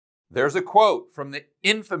There's a quote from the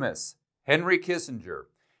infamous Henry Kissinger.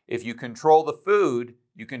 If you control the food,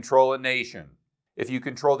 you control a nation. If you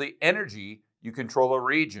control the energy, you control a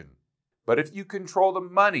region. But if you control the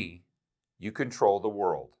money, you control the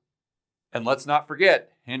world. And let's not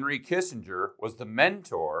forget, Henry Kissinger was the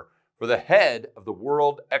mentor for the head of the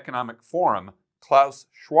World Economic Forum, Klaus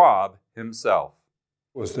Schwab himself.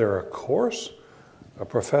 Was there a course, a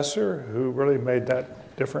professor who really made that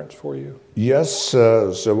difference for you? Yes,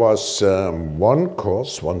 there was one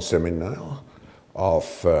course, one seminar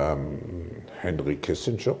of Henry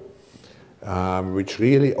Kissinger, which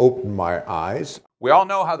really opened my eyes. We all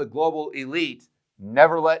know how the global elite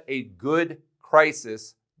never let a good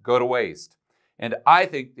crisis go to waste. And I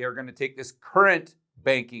think they're going to take this current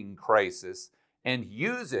banking crisis and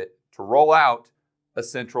use it to roll out a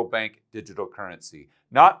central bank digital currency,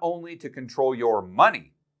 not only to control your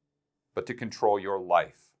money, but to control your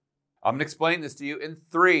life. I'm going to explain this to you in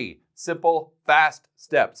 3 simple, fast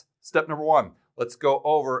steps. Step number 1, let's go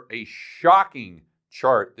over a shocking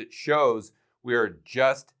chart that shows we are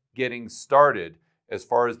just getting started as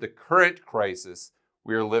far as the current crisis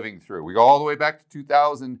we are living through. We go all the way back to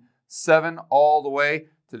 2007, all the way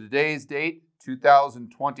to today's date,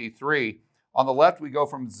 2023. On the left, we go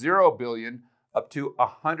from 0 billion up to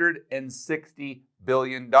 $160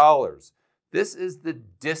 billion. This is the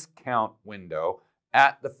discount window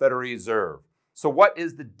at the Federal Reserve. So what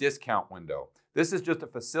is the discount window? This is just a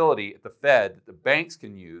facility at the Fed that the banks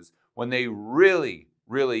can use when they really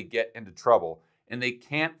get into trouble and they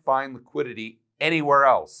can't find liquidity anywhere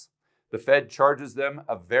else. The Fed charges them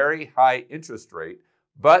a very high interest rate,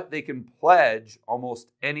 but they can pledge almost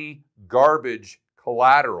any garbage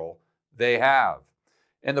collateral they have.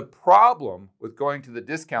 And the problem with going to the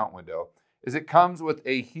discount window is it comes with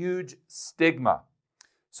a huge stigma.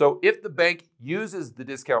 So if the bank uses the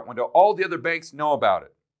discount window, all the other banks know about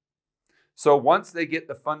it. So once they get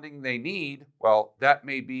the funding they need, well, that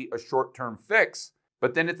may be a short-term fix.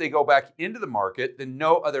 But then if they go back into the market, then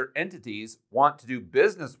no other entities want to do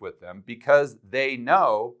business with them because they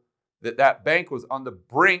know that that bank was on the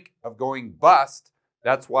brink of going bust.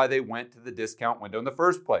 That's why they went to the discount window in the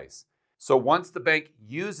first place. So once the bank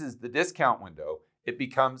uses the discount window, it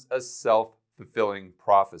becomes a self-fulfilling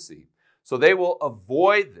prophecy. So they will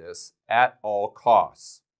avoid this at all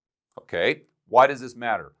costs. Okay, why does this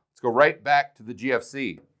matter? Let's go right back to the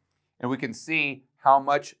GFC, and we can see how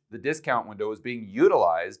much the discount window was being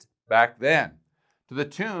utilized back then, to the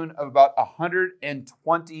tune of about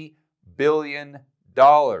 $120 billion.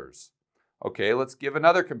 Okay, let's give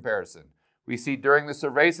another comparison. We see during the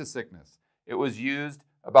cerveza sickness, it was used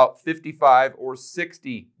about $55 or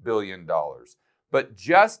 $60 billion. But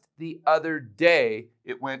just the other day,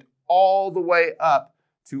 it went all the way up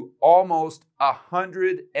to almost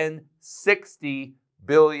 $160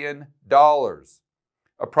 billion.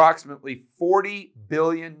 Approximately $40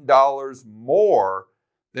 billion more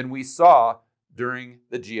than we saw during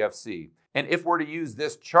the GFC. And if we're to use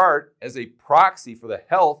this chart as a proxy for the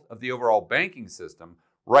health of the overall banking system,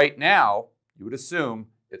 right now, you would assume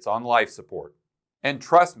it's on life support. And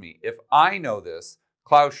trust me, if I know this,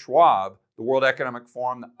 Klaus Schwab, the World Economic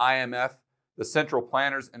Forum, the IMF, the central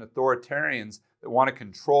planners and authoritarians that want to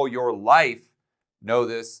control your life know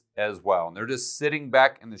this as well. And they're just sitting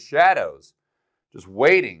back in the shadows, just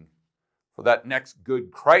waiting for that next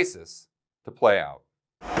good crisis to play out.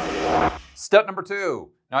 Step number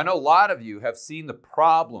 2. Now, I know a lot of you have seen the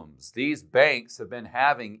problems these banks have been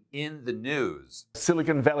having in the news.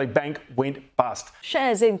 Silicon Valley Bank went bust.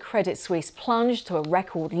 Shares in Credit Suisse plunged to a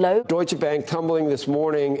record low. Deutsche Bank tumbling this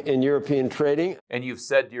morning in European trading. And you've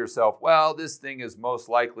said to yourself, well, this thing is most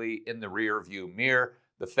likely in the rear view mirror.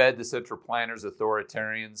 The Fed, the central planners,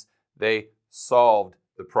 authoritarians, they solved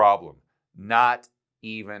the problem. Not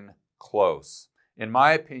even close. In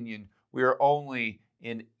my opinion, we are only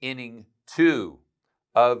in inning 2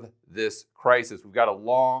 of this crisis. We've got a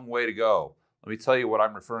long way to go. Let me tell you what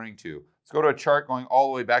I'm referring to. Let's go to a chart going all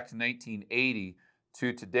the way back to 1980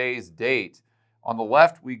 to today's date. On the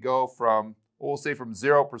left, we go from, we'll say from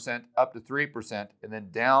 0% up to 3% and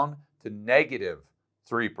then down to negative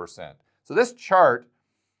 3%. So this chart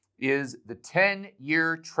is the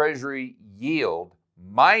 10-year Treasury yield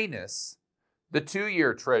minus the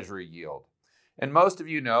 2-year Treasury yield. And most of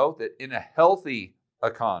you know that in a healthy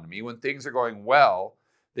economy, when things are going well,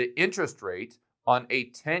 the interest rate on a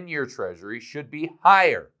 10-year Treasury should be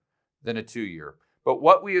higher than a 2-year. But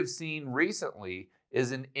what we have seen recently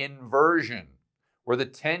is an inversion where the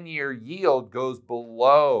 10-year yield goes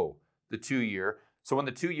below the 2-year. So when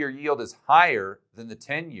the 2-year yield is higher than the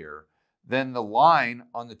 10-year, then the line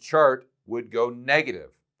on the chart would go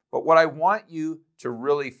negative. But what I want you to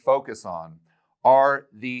really focus on are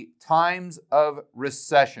the times of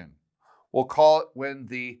recession. We'll call it when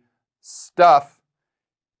the stuff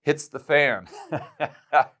hits the fan.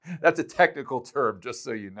 That's a technical term, just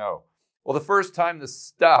so you know. Well, the first time the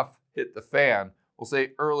stuff hit the fan, we'll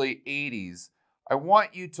say early 80s, I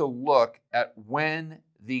want you to look at when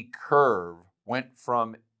the curve went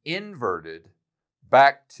from inverted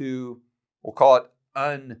back to, we'll call it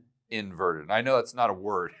uninverted. I know that's not a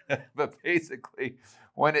word, but basically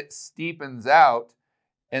when it steepens out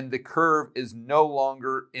and the curve is no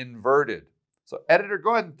longer inverted. So editor,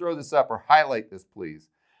 go ahead and throw this up or highlight this, please.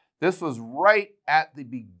 This was right at the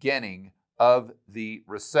beginning of the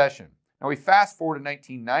recession. Now we fast forward to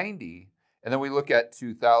 1990, and then we look at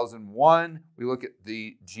 2001, we look at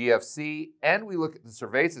the GFC, and we look at the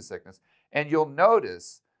cerveza sickness, and you'll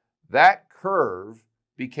notice that curve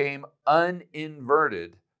became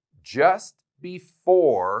uninverted just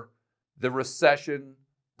before the recession,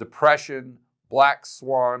 depression, black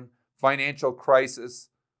swan, financial crisis,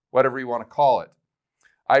 whatever you want to call it.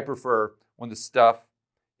 I prefer when the stuff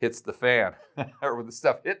hits the fan, or when the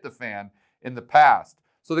stuff hit the fan in the past.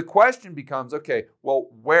 So the question becomes, okay, well,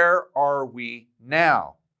 where are we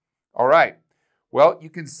now? All right. Well, you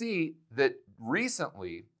can see that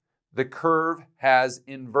recently the curve has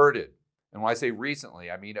inverted. And when I say recently,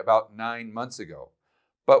 I mean about 9 months ago.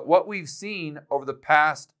 But what we've seen over the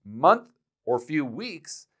past month or few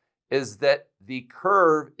weeks is that the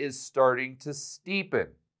curve is starting to steepen.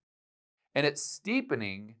 And it's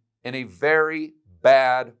steepening in a very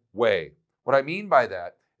bad way. What I mean by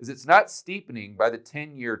that is it's not steepening by the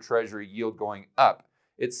 10-year Treasury yield going up.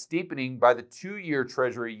 It's steepening by the 2-year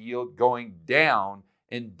Treasury yield going down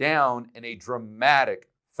and down in a dramatic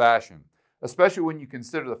fashion, especially when you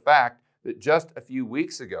consider the fact that just a few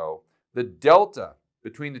weeks ago, the delta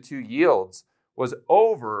between the two yields was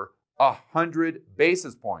over 100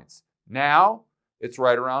 basis points. Now it's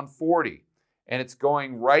right around 40, and it's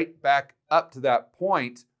going right back up to that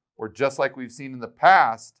point where, just like we've seen in the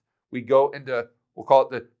past, we go into, we'll call it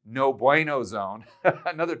the no bueno zone,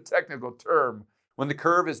 another technical term. When the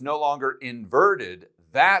curve is no longer inverted,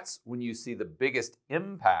 that's when you see the biggest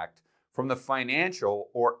impact from the financial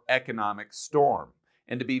or economic storm.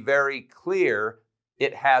 And to be very clear,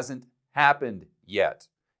 it hasn't happened yet.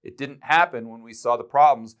 It didn't happen when we saw the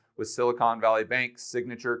problems with Silicon Valley Bank,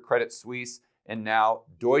 Signature, Credit Suisse, and now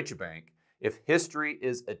Deutsche Bank. If history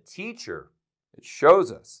is a teacher, it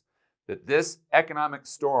shows us that this economic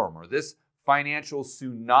storm or this financial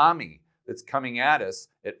tsunami that's coming at us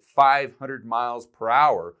at 500 miles per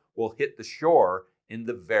hour will hit the shore in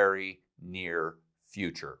the very near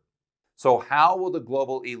future. So how will the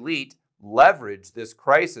global elite leverage this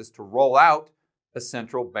crisis to roll out a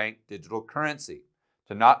central bank digital currency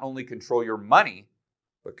to not only control your money,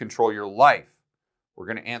 but control your life? We're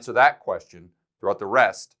going to answer that question throughout the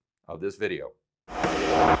rest of this video.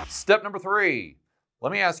 Step number 3,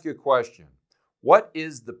 let me ask you a question. What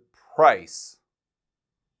is the price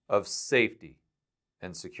of safety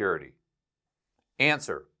and security?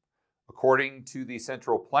 Answer, according to the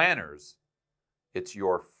central planners, it's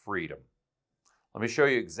your freedom. Let me show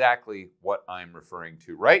you exactly what I'm referring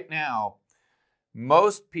to. Right now,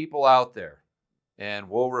 most people out there, and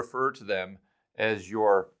we'll refer to them as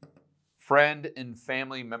your friend and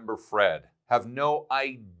family member Fred, have no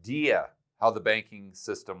idea how the banking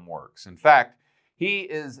system works. In fact, he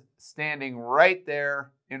is standing right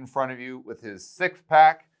there in front of you with his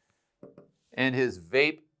 6-pack and his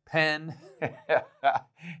vape pen,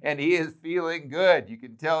 and he is feeling good. You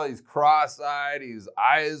can tell he's cross-eyed, his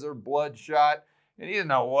eyes are bloodshot, and he doesn't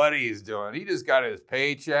know what he's doing. He just got his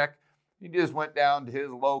paycheck. He just went down to his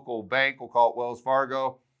local bank, we'll call it Wells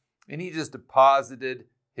Fargo, and he just deposited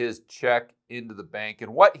his check into the bank.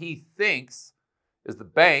 And what he thinks is the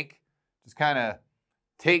bank just kind of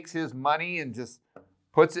takes his money and just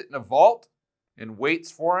puts it in a vault and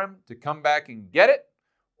waits for him to come back and get it.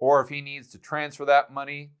 Or if he needs to transfer that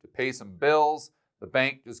money to pay some bills, the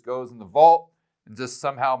bank just goes in the vault and just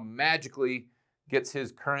somehow magically gets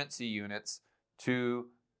his currency units to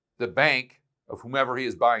the bank of whomever he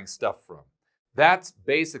is buying stuff from. That's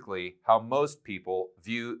basically how most people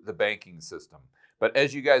view the banking system. But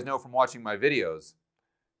as you guys know from watching my videos,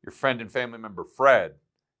 your friend and family member Fred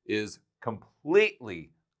is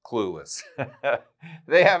completely clueless.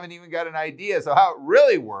 They haven't even got an idea. So how it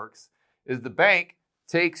really works is the bank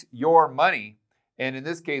takes your money, and in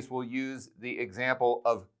this case, we'll use the example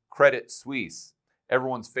of Credit Suisse,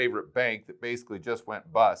 everyone's favorite bank that basically just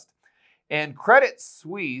went bust. And Credit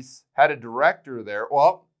Suisse had a director there.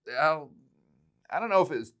 Well, I don't know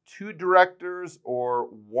if it was 2 directors or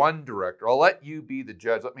 1 director. I'll let you be the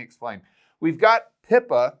judge. Let me explain. We've got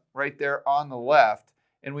Pippa right there on the left,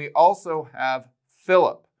 and we also have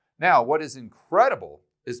Philip. Now, what is incredible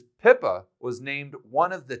is Pippa was named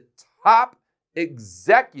one of the top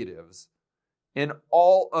executives in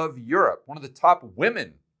all of Europe, one of the top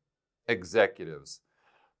women executives.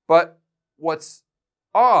 But what's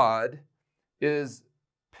odd is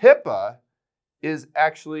Pippa is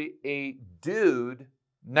actually a dude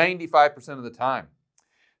 95% of the time.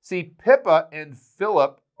 See, Pippa and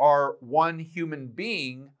Philip are one human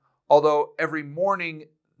being, although every morning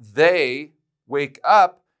they wake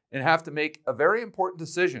up and have to make a very important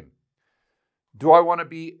decision. Do I want to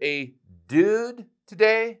be a dude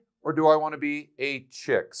today, or do I want to be a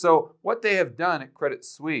chick? So what they have done at Credit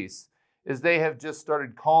Suisse is they have just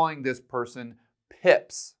started calling this person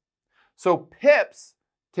Pips. So Pips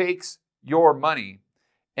takes your money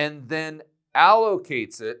and then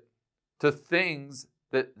allocates it to things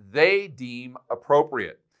that they deem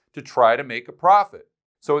appropriate to try to make a profit.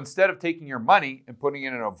 So instead of taking your money and putting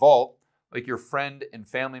it in a vault like your friend and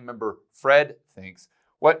family member Fred thinks,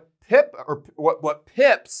 what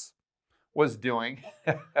Pips was doing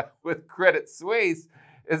with Credit Suisse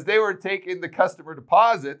is they were taking the customer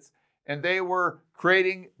deposits and they were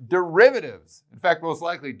creating derivatives. In fact, most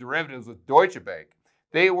likely derivatives with Deutsche Bank.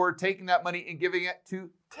 They were taking that money and giving it to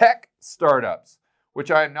tech startups,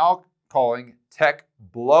 which I am now calling tech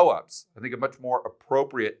blowups. I think a much more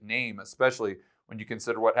appropriate name, especially when you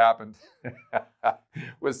consider what happened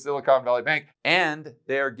with Silicon Valley Bank. And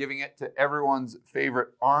they are giving it to everyone's favorite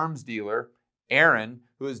arms dealer, Aaron,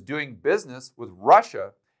 who is doing business with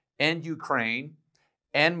Russia and Ukraine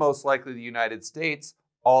and most likely the United States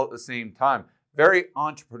all at the same time. Very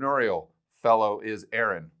entrepreneurial fellow is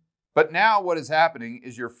Aaron. But now what is happening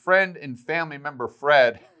is your friend and family member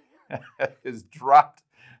Fred has dropped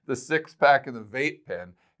the 6-pack in the vape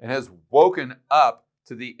pen and has woken up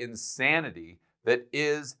to the insanity that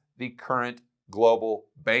is the current global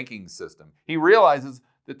banking system. He realizes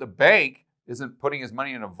that the bank isn't putting his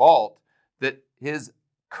money in a vault, that his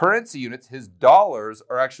currency units, his dollars,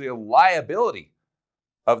 are actually a liability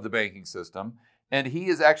of the banking system, and he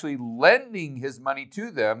is actually lending his money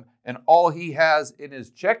to them, and all he has in his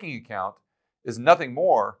checking account is nothing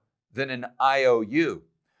more than an IOU.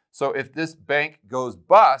 So if this bank goes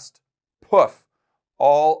bust, poof,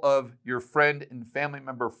 all of your friend and family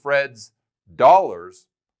member Fred's dollars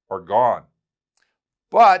are gone.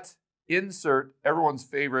 But insert everyone's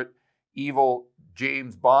favorite evil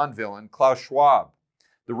James Bond villain, Klaus Schwab,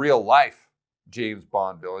 the real life James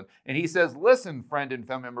Bond villain. And he says, listen, friend and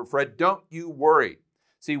family member Fred, don't you worry.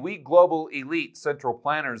 See, we global elite central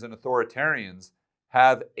planners and authoritarians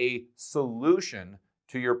have a solution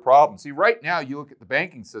to your problem. See, right now you look at the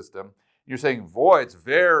banking system, you're saying, boy, it's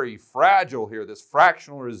very fragile here, this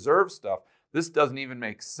fractional reserve stuff. This doesn't even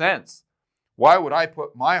make sense. Why would I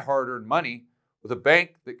put my hard-earned money with a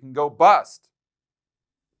bank that can go bust?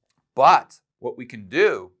 But what we can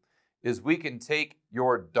do is we can take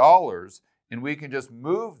your dollars and we can just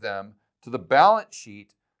move them to the balance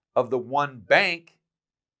sheet of the one bank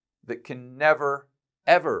that can never,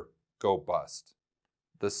 ever go bust,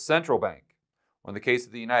 the central bank. Or in the case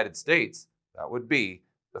of the United States, that would be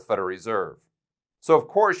the Federal Reserve. So of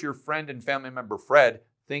course your friend and family member Fred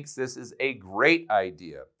thinks this is a great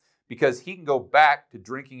idea because he can go back to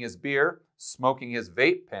drinking his beer, smoking his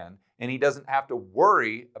vape pen, and he doesn't have to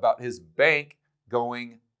worry about his bank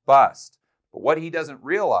going bust. But what he doesn't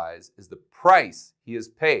realize is the price he has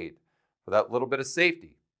paid for that little bit of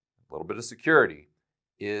safety, a little bit of security,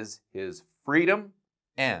 is his freedom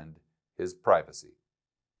and his privacy.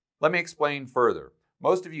 Let me explain further.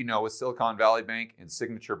 Most of you know with Silicon Valley Bank and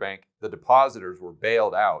Signature Bank, the depositors were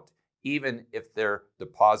bailed out, even if their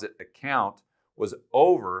deposit account was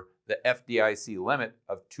over the FDIC limit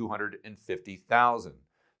of $250,000.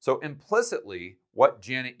 So implicitly, what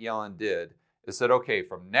Janet Yellen did is said, okay,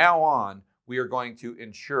 from now on, we are going to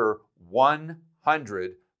insure 100%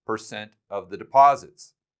 of the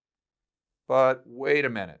deposits. But wait a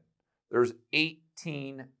minute. There's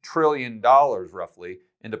 $18 trillion roughly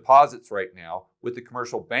in deposits right now with the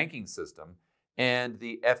commercial banking system. And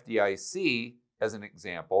the FDIC, as an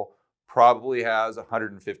example, probably has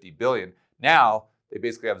 $150 billion. Now, they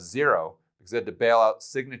basically have zero because they had to bail out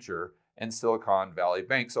Signature and Silicon Valley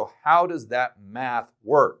Bank. So how does that math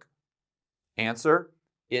work? Answer,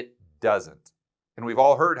 it doesn't. And we've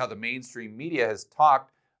all heard how the mainstream media has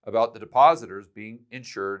talked about the depositors being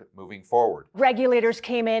insured moving forward. Regulators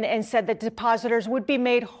came in and said that depositors would be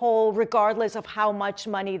made whole regardless of how much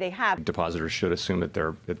money they have. Depositors should assume that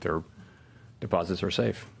their deposits are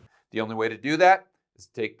safe. The only way to do that is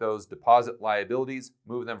to take those deposit liabilities,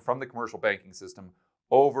 move them from the commercial banking system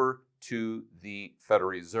over to the Federal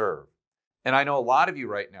Reserve. And I know a lot of you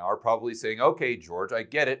right now are probably saying, okay, George, I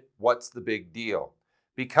get it. What's the big deal?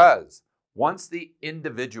 Because once the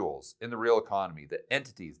individuals in the real economy, the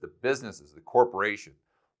entities, the businesses, the corporation,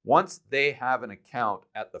 once they have an account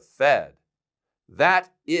at the Fed,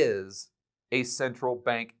 that is a central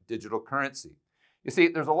bank digital currency. You see,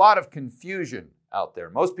 there's a lot of confusion out there.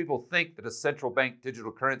 Most people think that a central bank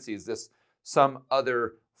digital currency is this some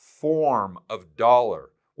other form of dollar.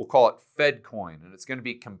 We'll call it Fed coin, and it's going to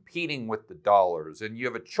be competing with the dollars. And you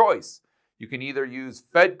have a choice. You can either use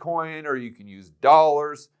Fed coin or you can use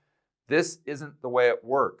dollars. This isn't the way it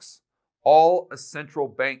works. All a central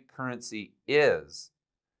bank currency is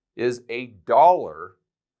a dollar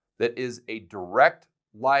that is a direct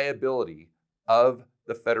liability of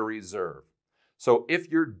the Federal Reserve. So if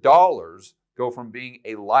your dollars go from being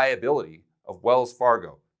a liability of Wells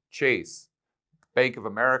Fargo, Chase, Bank of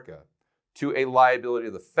America, to a liability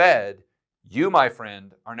of the Fed, you, my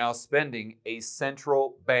friend, are now spending a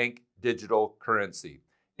central bank digital currency.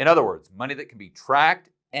 In other words, money that can be tracked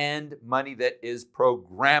and money that is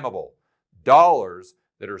programmable. Dollars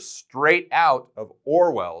that are straight out of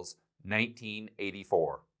Orwell's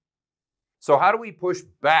 1984. So how do we push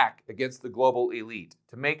back against the global elite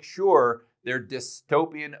to make sure their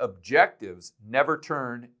dystopian objectives never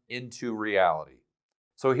turn into reality?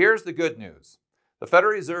 So here's the good news. The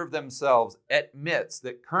Federal Reserve themselves admits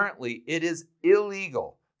that currently it is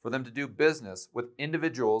illegal for them to do business with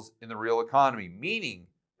individuals in the real economy, meaning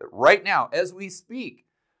that right now, as we speak,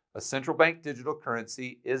 a central bank digital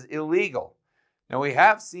currency is illegal. Now, we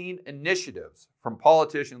have seen initiatives from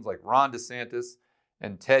politicians like Ron DeSantis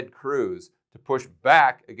and Ted Cruz to push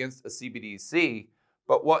back against a CBDC,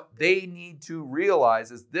 but what they need to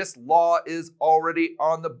realize is this law is already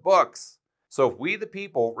on the books. So if we, the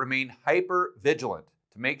people, remain hyper vigilant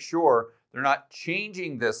to make sure they're not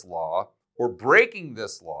changing this law or breaking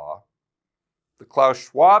this law, the Klaus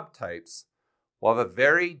Schwab types will have a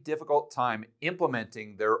very difficult time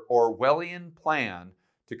implementing their Orwellian plan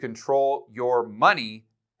to control your money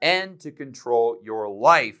and to control your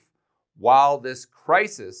life while this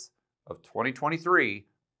crisis of 2023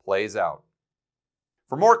 plays out.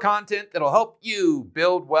 For more content that'll help you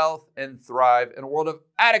build wealth and thrive in a world of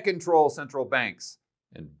out-of-control central banks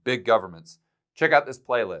and big governments, check out this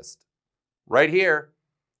playlist right here,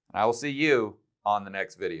 and I will see you on the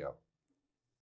next video.